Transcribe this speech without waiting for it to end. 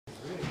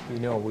You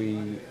know,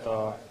 we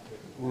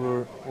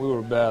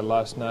were bad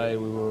last night.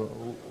 We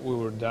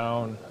were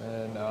down,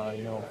 and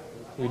you know,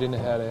 we didn't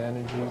have the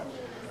energy.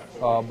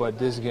 But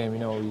this game, you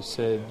know, we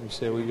said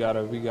we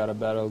gotta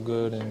battle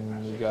good,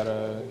 and we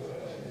gotta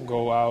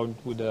go out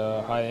with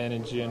a high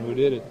energy, and we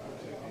did it.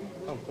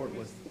 How important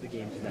was the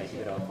game tonight to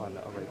get off on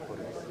the right foot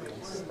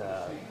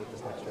with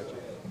this next stretch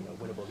of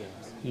winnable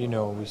games? You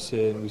know, we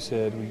said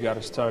we got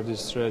to start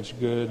this stretch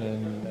good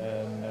and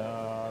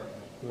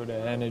with the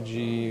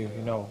energy.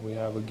 You know, we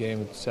have a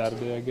game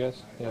Saturday, I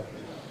guess. Yeah,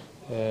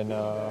 and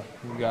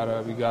we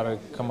gotta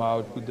come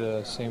out with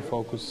the same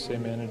focus,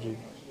 same energy.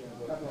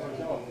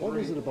 What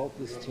is it about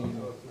this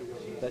team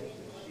that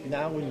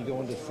now when you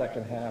go into the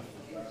second half,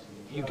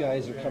 you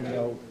guys are coming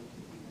out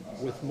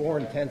with more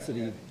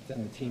intensity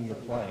than the team you're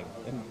playing?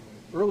 And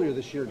earlier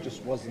this year it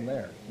just wasn't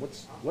there.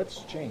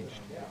 What's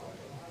changed?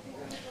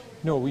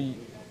 No,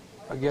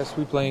 I guess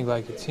we're playing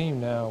like a team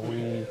now.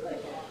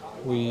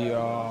 We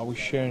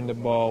sharing the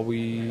ball.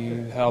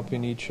 We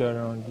helping each other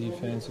on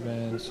defensive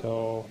end.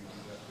 So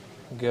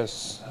I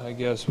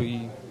guess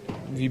we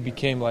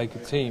became like a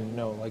team. You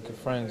know, like a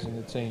friends in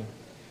the team.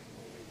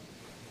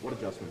 What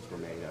adjustments were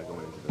made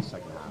going into the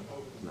second half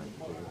tonight?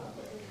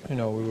 You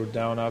know, we were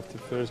down after the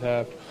first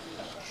half.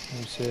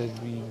 We said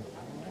we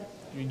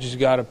just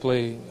gotta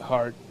play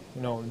hard.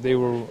 You know, they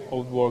were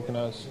outworking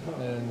us,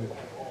 and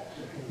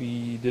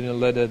we didn't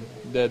let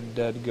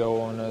that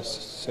go on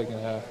us second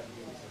half.